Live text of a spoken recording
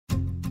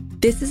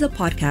This is a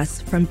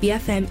podcast from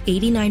BFM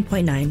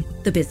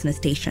 89.9, the business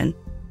station.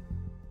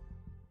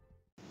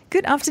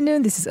 Good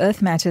afternoon. This is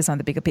Earth Matters on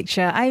The Bigger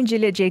Picture. I'm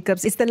Juliet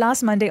Jacobs. It's the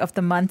last Monday of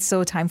the month,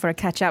 so time for a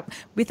catch-up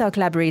with our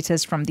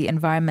collaborators from the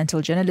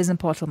environmental journalism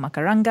portal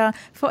Makaranga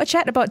for a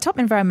chat about top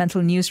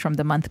environmental news from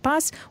the month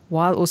past,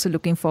 while also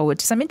looking forward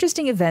to some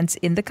interesting events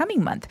in the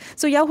coming month.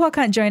 So Yao Hua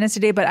can't join us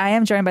today, but I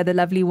am joined by the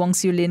lovely Wong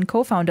Siu Lin,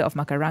 co-founder of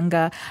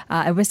Makaranga.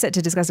 And we're set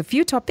to discuss a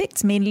few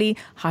topics, mainly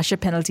harsher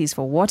penalties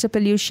for water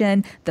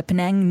pollution, the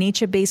Penang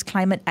Nature-Based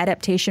Climate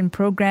Adaptation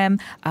Program,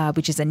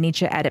 which is a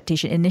nature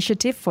adaptation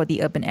initiative for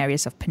the urban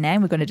areas of Penang.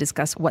 We're going to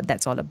discuss what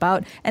that's all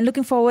about. And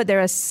looking forward,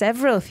 there are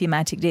several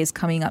thematic days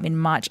coming up in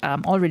March,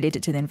 all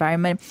related to the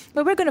environment.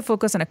 But we're going to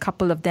focus on a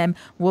couple of them.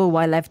 World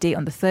Wildlife Day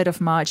on the 3rd of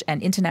March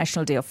and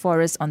International Day of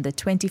Forests on the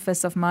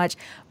 21st of March.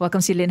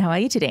 Welcome, Siu Lin. How are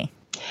you today?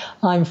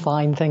 I'm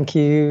fine, thank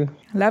you.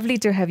 Lovely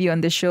to have you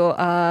on the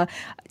show.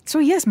 So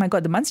yes, my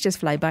God, the months just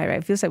fly by, right?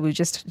 It feels like we're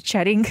just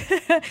chatting.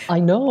 I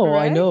know,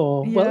 right? I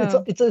know. Yeah.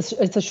 Well,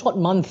 it's a short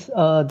month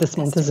this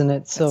month, isn't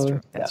it? So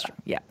That's true.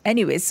 Yeah.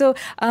 Anyway, so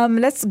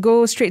let's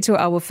go straight to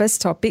our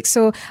first topic.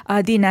 So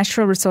the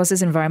Natural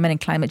Resources, Environment and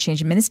Climate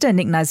Change Minister,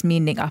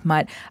 Nik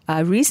Ahmad,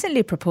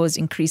 recently proposed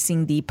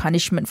increasing the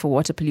punishment for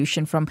water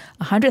pollution from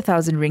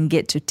 100,000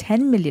 ringgit to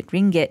 10 million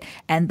ringgit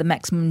and the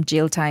maximum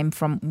jail time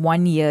from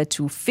 1 year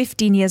to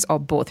 15 years or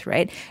both,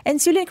 right?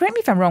 And Siu Lin, correct me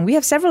if I'm wrong, we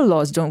have several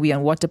laws, don't we,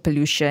 on water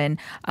pollution?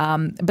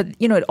 But,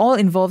 it all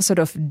involves sort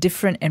of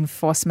different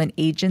enforcement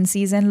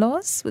agencies and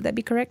laws. Would that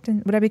be correct?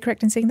 Would I be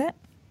correct in saying that?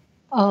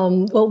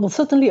 Well,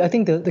 certainly, I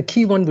think the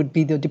key one would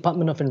be the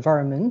Department of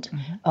Environment.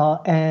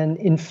 Mm-hmm. And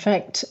in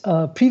fact,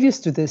 previous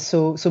to this,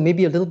 so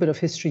maybe a little bit of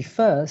history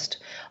first,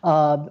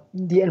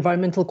 the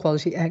Environmental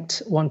Quality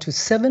Act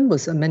 127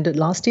 was amended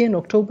last year in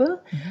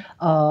October.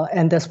 Mm-hmm.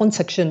 And there's one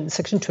section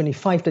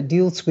 25, that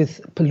deals with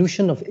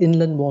pollution of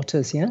inland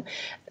waters. Yeah.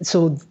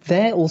 So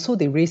there also,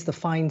 they raised the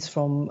fines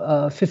from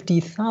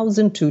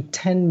 50,000 to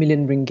 10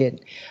 million ringgit.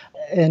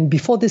 And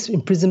before this,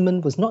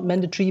 imprisonment was not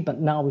mandatory, but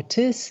now it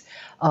is.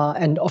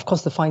 And of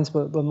course, the fines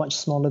were much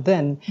smaller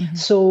then. Mm-hmm.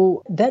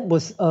 So that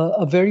was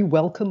a very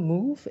welcome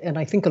move. And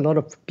I think a lot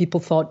of people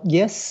thought,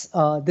 yes,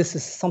 this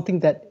is something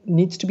that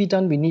needs to be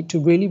done. We need to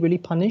really, really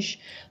punish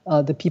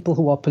the people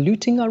who are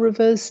polluting our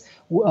rivers,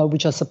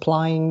 which are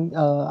supplying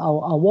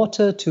our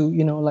water to,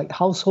 like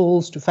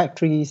households, to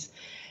factories.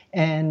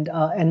 And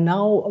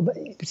now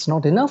it's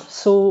not enough.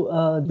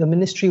 So the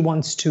ministry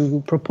wants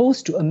to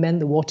propose to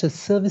amend the Water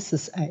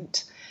Services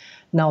Act.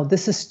 Now,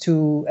 this is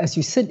to, as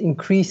you said,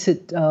 increase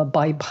it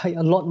by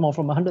a lot more,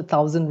 from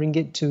 100,000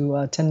 ringgit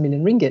to 10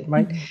 million ringgit,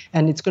 right? Mm-hmm.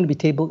 And it's going to be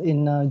tabled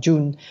in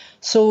June.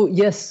 So,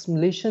 yes,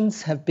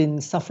 Malaysians have been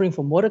suffering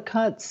from water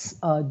cuts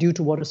due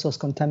to water source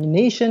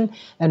contamination.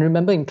 And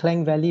remember in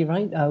Klang Valley,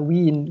 right?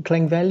 We in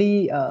Klang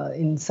Valley,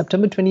 in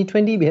September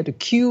 2020, we had to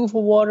queue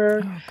for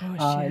water. Oh, gosh,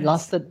 yes. It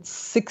lasted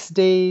 6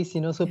 days,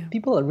 so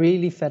people are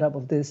really fed up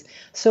of this.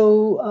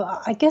 So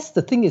I guess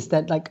the thing is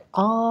that,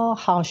 are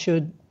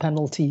harsher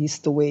penalties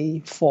the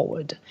way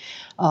forward?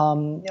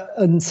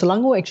 In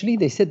Selangor, actually,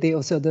 they said the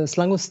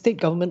Selangor state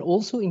government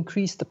also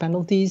increased the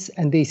penalties,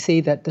 and they say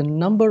that the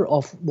number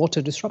of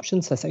water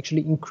disruptions has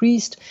actually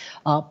increased.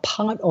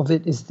 Part of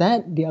it is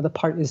that, the other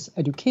part is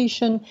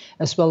education,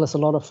 as well as a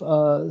lot of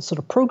sort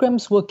of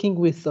programs working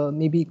with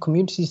maybe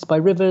communities by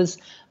rivers,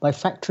 by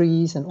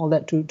factories, and all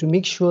that to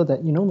make sure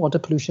that water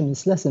pollution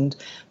is lessened.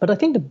 But I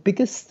think the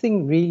biggest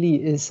thing really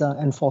is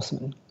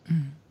enforcement.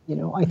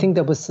 I think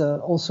there was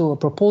also a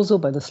proposal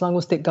by the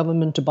Selangor state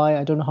government to buy,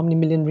 I don't know how many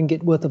million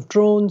ringgit worth of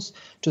drones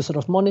to sort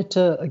of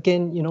monitor.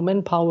 Again,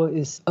 manpower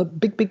is a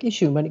big, big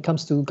issue when it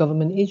comes to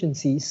government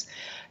agencies.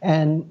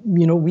 And,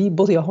 we,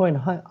 both Yao Hua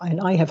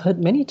and I have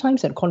heard many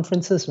times at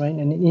conferences, right,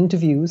 and in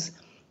interviews,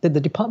 that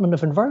the Department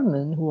of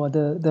Environment, who are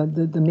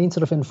the main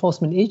sort of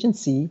enforcement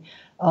agency,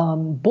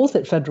 both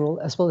at federal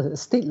as well as at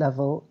state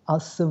level, are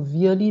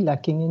severely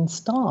lacking in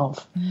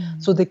staff.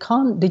 So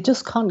they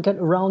just can't get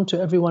around to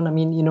everyone. I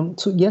mean,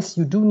 so yes,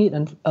 you do need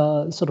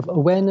sort of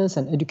awareness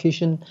and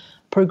education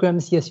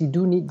programs. Yes, you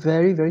do need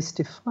very, very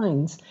stiff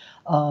fines.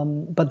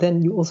 But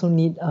then you also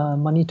need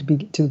money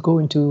to go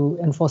into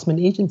enforcement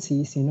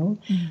agencies,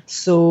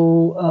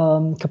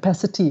 So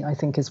capacity, I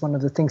think, is one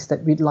of the things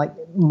that we'd like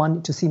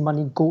to see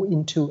money go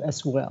into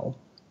as well.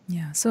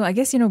 Yeah. So I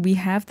guess, we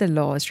have the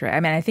laws, right? I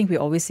mean, I think we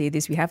always say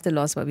this, we have the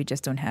laws, but we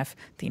just don't have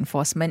the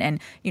enforcement. And,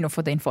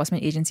 for the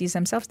enforcement agencies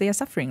themselves, they are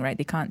suffering, right?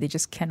 They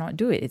just cannot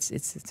do it.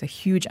 It's a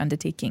huge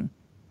undertaking.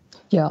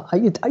 Yeah,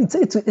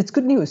 it's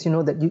good news,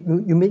 that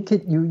you make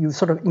it, you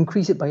sort of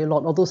increase it by a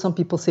lot. Although some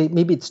people say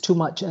maybe it's too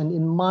much, and it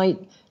might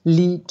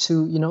lead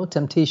to,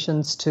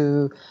 temptations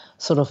to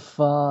sort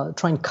of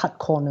try and cut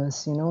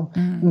corners,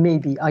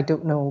 maybe, I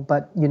don't know.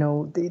 But,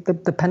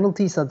 the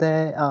penalties are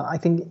there. I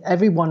think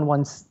everyone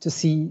wants to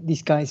see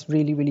these guys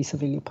really, really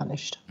severely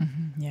punished.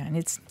 Mm-hmm. Yeah, and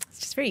it's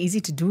just very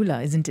easy to do,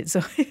 isn't it?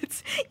 So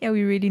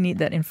we really need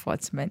that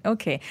enforcement.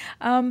 Okay,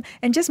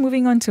 and just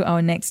moving on to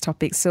our next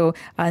topic. So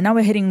now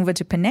we're heading over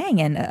to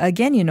Penang, and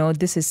again,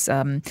 this is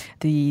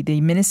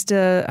the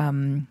minister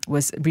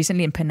was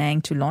recently in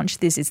Penang to launch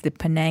this. It's the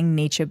Penang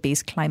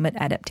Nature-Based Climate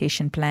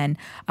Adaptation Plan,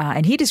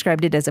 and he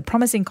described it as a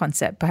promising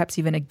concept, perhaps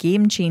even a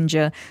game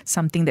changer,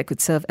 something that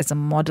could serve as a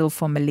model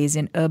for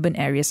Malaysian urban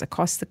areas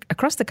across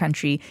the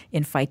country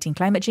in fighting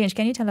climate change.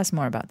 Can you tell us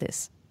more about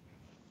this?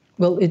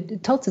 Well,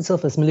 it touts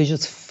itself as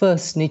Malaysia's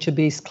first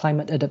nature-based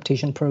climate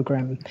adaptation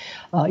program.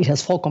 It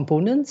has 4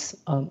 components: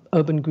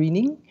 urban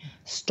greening,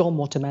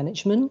 stormwater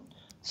management,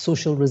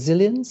 social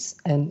resilience,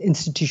 and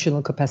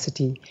institutional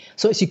capacity.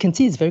 So as you can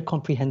see, it's very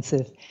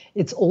comprehensive.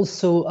 It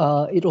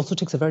also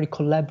takes a very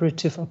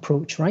collaborative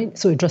approach, right?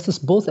 So it addresses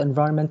both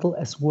environmental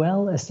as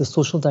well as the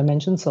social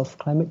dimensions of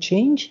climate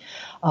change.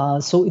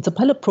 So it's a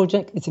pilot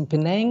project. It's in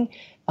Penang.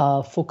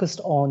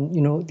 Focused on,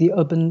 the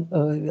urban,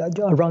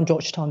 around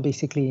Georgetown,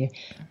 basically.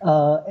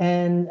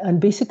 And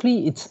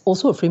basically, it's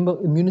also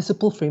a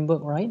municipal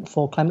framework, right,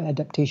 for climate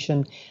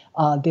adaptation.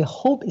 Their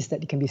hope is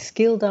that it can be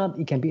scaled up,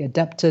 it can be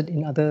adapted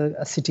in other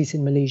cities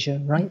in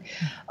Malaysia, right?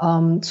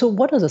 So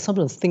what are some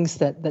of the things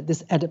that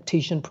this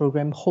adaptation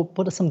program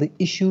what are some of the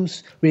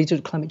issues related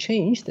to climate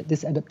change that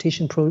this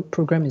adaptation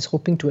program is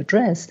hoping to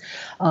address?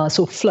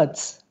 So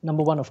floods.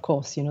 Number one, of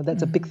course,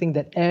 that's a big thing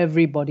that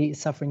everybody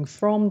is suffering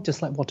from,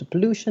 just like water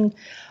pollution.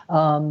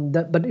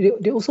 But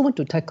they also want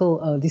to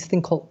tackle this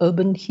thing called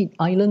urban heat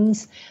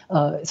islands.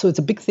 So it's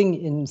a big thing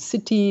in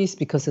cities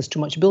because there's too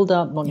much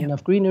buildup, not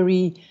enough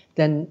greenery.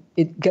 Then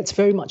it gets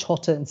very much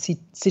hotter in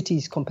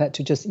cities compared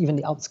to just even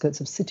the outskirts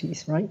of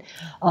cities, right?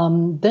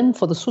 Then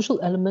for the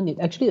social element, it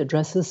actually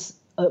addresses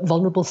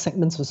vulnerable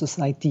segments of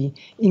society,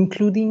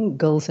 including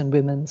girls and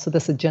women. So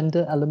there's a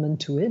gender element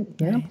to it,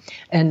 Right.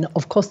 And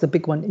of course, the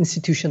big one,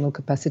 institutional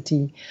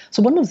capacity.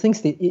 So one of the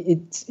things that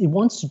it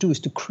wants to do is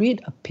to create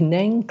a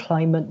Penang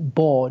Climate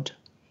Board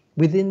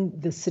within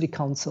the City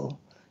Council.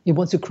 It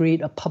wants to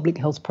create a public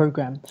health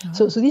program.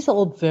 So these are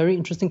all very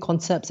interesting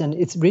concepts, and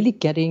it's really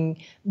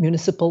getting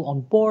municipal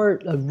on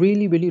board, a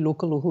really, really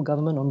local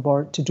government on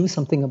board to do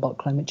something about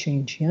climate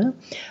change. Yeah.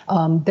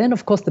 Then,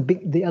 of course,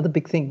 the other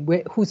big thing: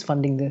 who's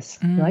funding this,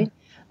 right?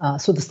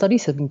 So the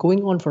studies have been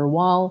going on for a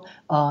while,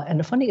 and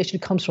the funding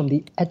actually comes from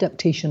the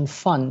Adaptation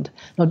Fund.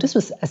 Now, this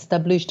was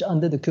established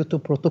under the Kyoto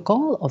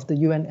Protocol of the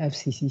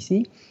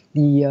UNFCCC,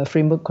 the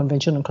Framework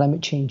Convention on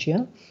Climate Change.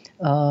 Yeah.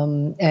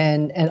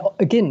 And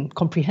again,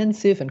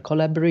 comprehensive and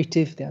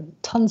collaborative. There are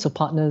tons of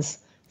partners: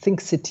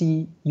 Think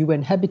City,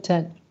 UN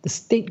Habitat, the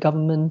state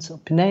governments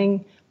of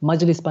Penang,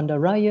 Majlis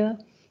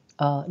Bandaraya,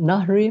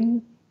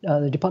 Nahrim,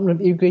 the Department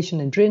of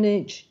Irrigation and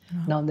Drainage.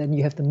 Now then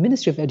you have the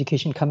Ministry of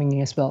Education coming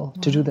in as well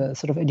to do the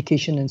sort of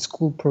education and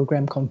school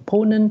program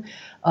component.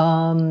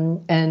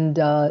 And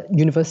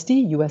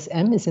University,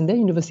 USM is in there,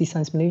 University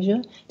Science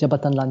Malaysia,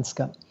 Jabatan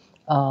Lanskap.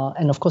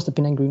 And of course the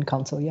Penang Green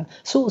Council,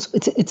 So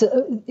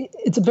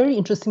it's very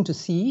interesting to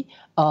see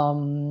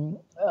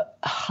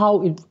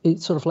how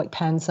it sort of like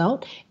pans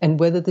out and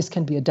whether this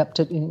can be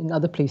adapted in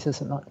other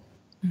places or not.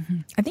 Mm-hmm.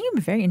 I think it would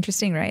be very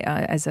interesting, right,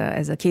 as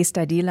a case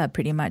study,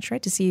 pretty much,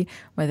 right, to see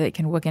whether it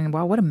can work. And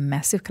wow, what a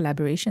massive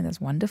collaboration!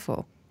 That's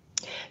wonderful.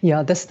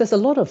 Yeah, there's a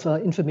lot of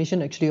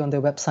information actually on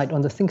their website,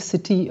 on the Think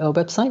City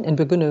website, and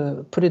we're going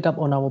to put it up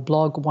on our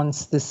blog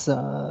once this,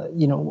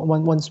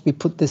 once we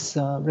put this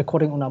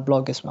recording on our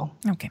blog as well.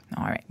 Okay,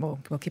 all right, we'll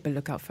keep a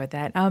lookout for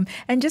that.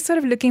 And just sort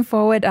of looking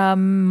forward,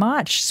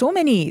 March, so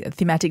many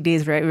thematic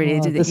days, right?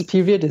 Related to this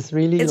period is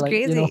really it's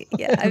crazy.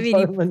 Yeah,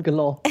 environment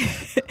galore.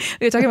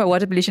 We were talking about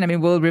water pollution.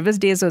 World Rivers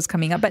Day is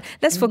coming up, but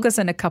let's focus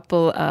on a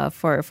couple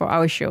for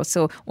our show.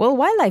 So World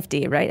Wildlife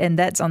Day, right? And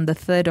that's on the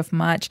 3rd of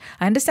March.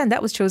 I understand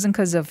that was chosen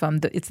because of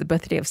it's the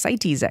birthday of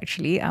CITES,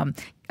 actually,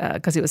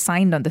 because it was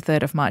signed on the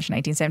 3rd of March,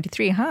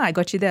 1973. I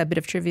got you there, a bit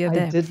of trivia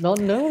there. I did not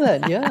know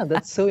that. Yeah,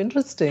 that's so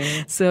interesting.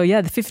 So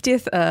yeah, the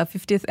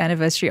 50th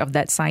anniversary of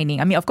that signing.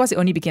 Of course, it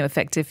only became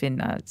effective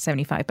in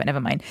 75, but never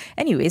mind.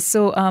 Anyway,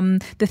 so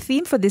the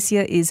theme for this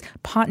year is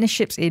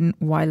partnerships in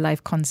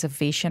wildlife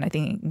conservation. I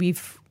think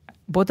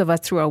both of us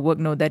through our work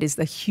know that is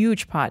a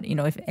huge part.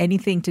 If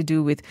anything to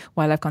do with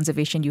wildlife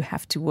conservation, you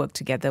have to work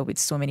together with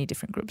so many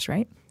different groups,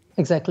 right?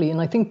 Exactly. And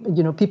I think,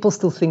 people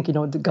still think,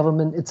 the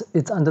government,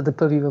 it's under the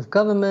purview of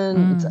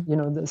government. It's,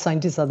 the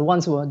scientists are the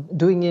ones who are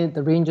doing it.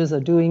 The rangers are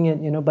doing it,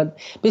 but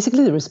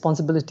basically the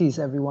responsibility is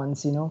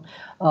everyone's,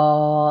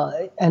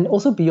 and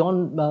also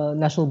beyond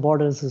national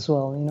borders as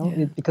well,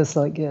 because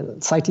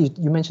CITES,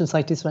 you mentioned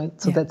CITES,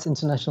 right? So that's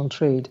international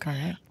trade.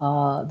 Correct.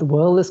 The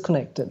world is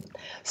connected.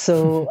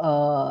 So,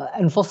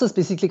 and FOSSES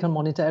basically can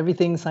monitor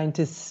everything.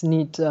 Scientists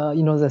need,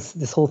 there's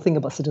this whole thing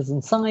about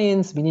citizen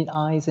science. We need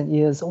eyes and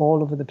ears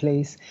all over the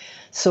place.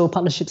 So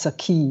partnerships are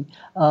key.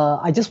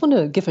 I just want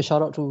to give a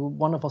shout out to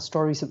one of our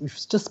stories that we've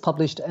just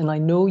published. And I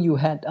know you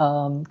had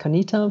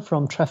Kanita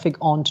from Traffic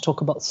on to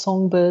talk about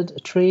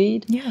songbird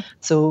trade. Yeah.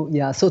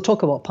 So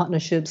talk about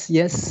partnerships.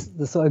 Yes.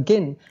 So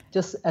again,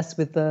 just as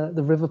with the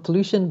river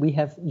pollution, we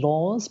have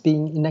laws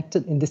being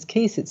enacted. In this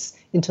case, it's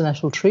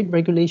international trade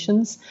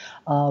regulations,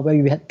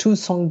 where we had 2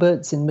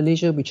 songbirds in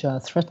Malaysia which are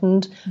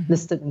threatened,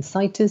 listed in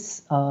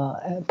CITES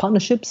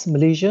partnerships.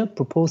 Malaysia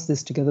proposed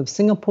this together with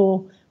Singapore,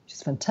 which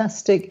is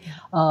fantastic.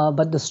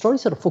 But the story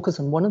sort of focused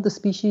on one of the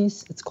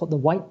species. It's called the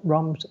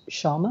white-rumped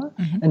shama,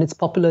 and it's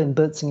popular in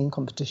bird singing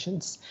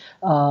competitions.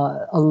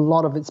 A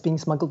lot of it's being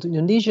smuggled to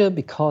Indonesia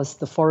because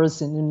the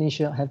forests in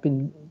Indonesia have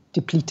been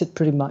depleted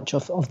pretty much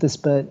of this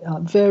bird.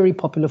 Very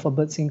popular for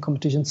bird singing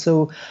competitions.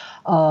 So,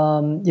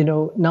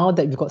 now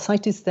that we've got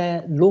CITES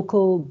there,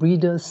 local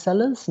breeders,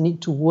 sellers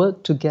need to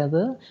work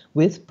together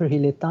with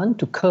Perkhidmatan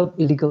to curb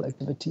illegal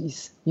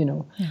activities,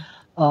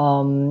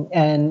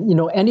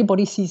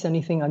 anybody sees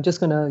anything, I'm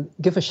just going to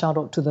give a shout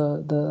out to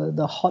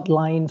the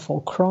hotline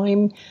for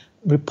crime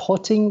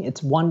reporting. It's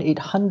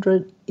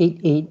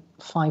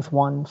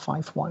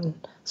 1-800-88-5151.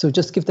 So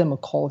just give them a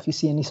call if you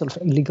see any sort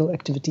of illegal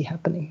activity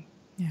happening.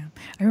 Yeah,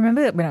 I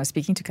remember when I was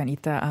speaking to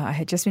Kanita, I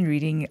had just been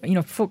reading,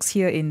 folks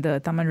here in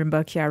the Taman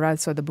Rimba Kiara,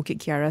 so the Bukit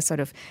Kiara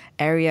sort of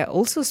area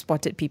also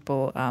spotted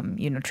people,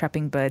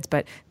 trapping birds,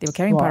 but they were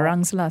carrying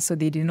parangs lah, so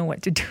they didn't know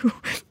what to do.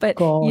 But,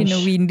 we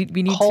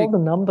need call to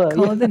the number.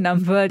 Call the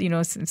number,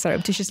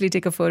 surreptitiously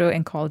take a photo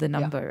and call the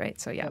number, right?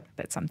 So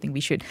that's something we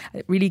should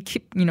really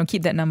keep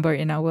that number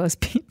in our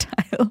speed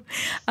dial.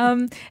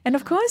 And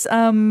of course,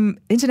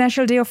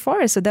 International Day of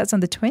Forest, so that's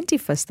on the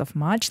 21st of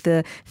March.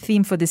 The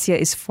theme for this year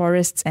is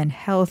forests and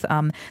health.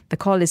 The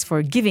call is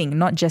for giving,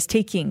 not just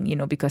taking,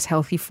 because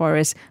healthy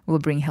forests will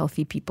bring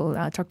healthy people.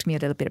 Talk to me a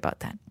little bit about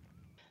that.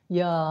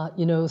 Yeah,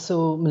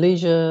 so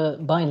Malaysia,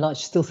 by and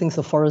large, still thinks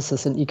of forests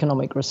as an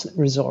economic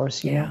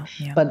resource, Yeah.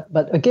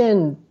 But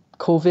again,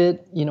 COVID,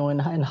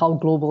 and how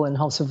global and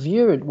how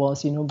severe it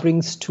was,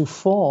 brings to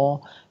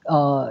fore,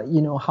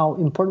 how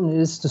important it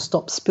is to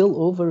stop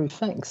spillover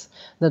effects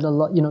that a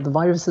lot, the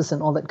viruses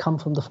and all that come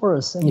from the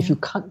forest. And if you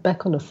cut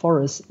back on the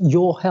forest,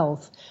 your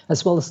health,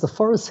 as well as the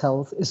forest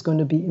health, is going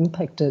to be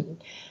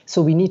impacted.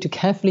 So we need to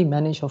carefully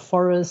manage our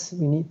forests.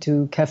 We need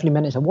to carefully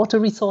manage our water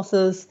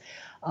resources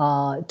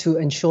to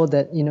ensure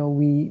that,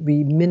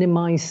 we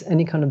minimize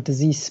any kind of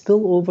disease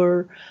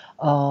spillover.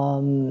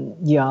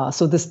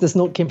 So this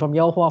note came from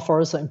Yao Hua.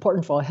 Forests are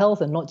important for our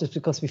health, and not just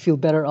because we feel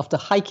better after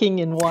hiking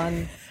in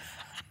one.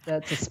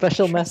 That's a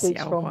special message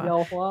from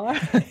Yao Hua.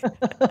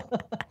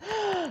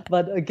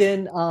 But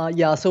again,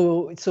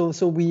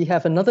 so we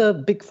have another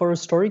big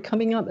forest story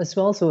coming up as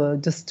well. So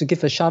just to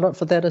give a shout out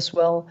for that as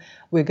well,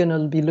 we're going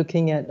to be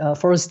looking at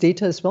forest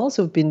data as well.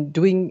 So we've been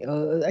doing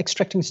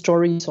extracting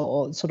stories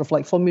or sort of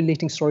like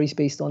formulating stories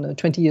based on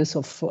 20 years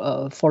of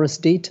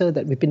forest data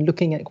that we've been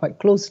looking at quite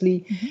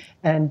closely.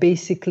 And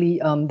basically,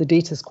 the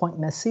data is quite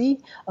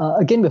messy.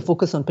 Again, we're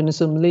focused on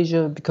Peninsular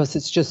Malaysia because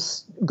it's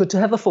just good to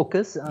have a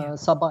focus.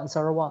 Sabah and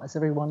Sarawak, as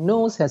everyone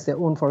knows, has their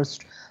own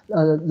forest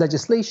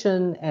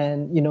legislation,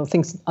 and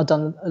things are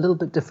done a little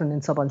bit different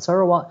in Sabah and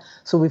Sarawak.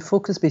 So we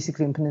focus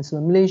basically on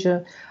Peninsular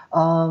Malaysia,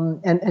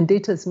 and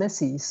data is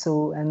messy.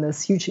 So and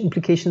there's huge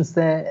implications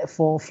there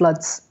for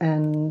floods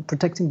and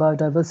protecting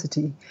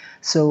biodiversity.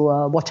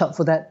 So watch out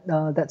for that.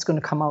 That's going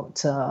to come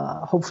out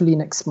hopefully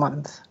next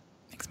month.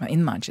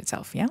 In March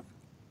itself, yeah.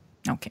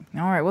 Okay.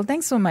 All right. Well,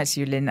 thanks so much,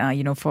 Yulin,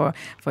 for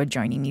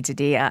joining me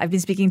today. I've been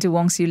speaking to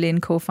Wong Siew Lin,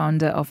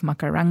 co-founder of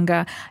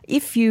Makaranga.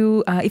 If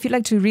you'd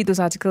like to read those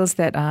articles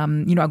that, are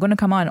going to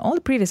come out, and all the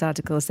previous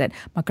articles that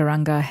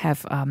Makaranga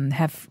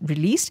have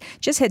released,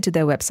 just head to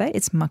their website.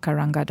 It's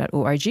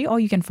makaranga.org, or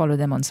you can follow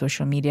them on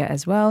social media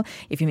as well.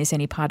 If you miss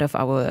any part of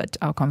our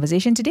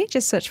conversation today,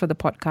 just search for the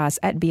podcast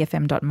at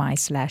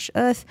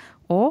bfm.my/earth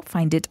or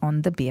find it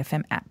on the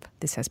BFM app.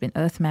 This has been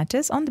Earth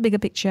Matters on The Bigger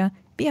Picture,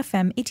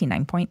 BFM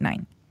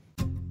 89.9.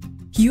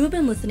 You have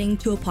been listening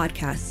to a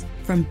podcast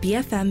from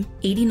BFM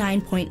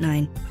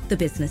 89.9, the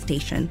business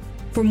station.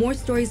 For more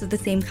stories of the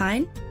same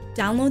kind,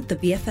 download the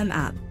BFM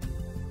app.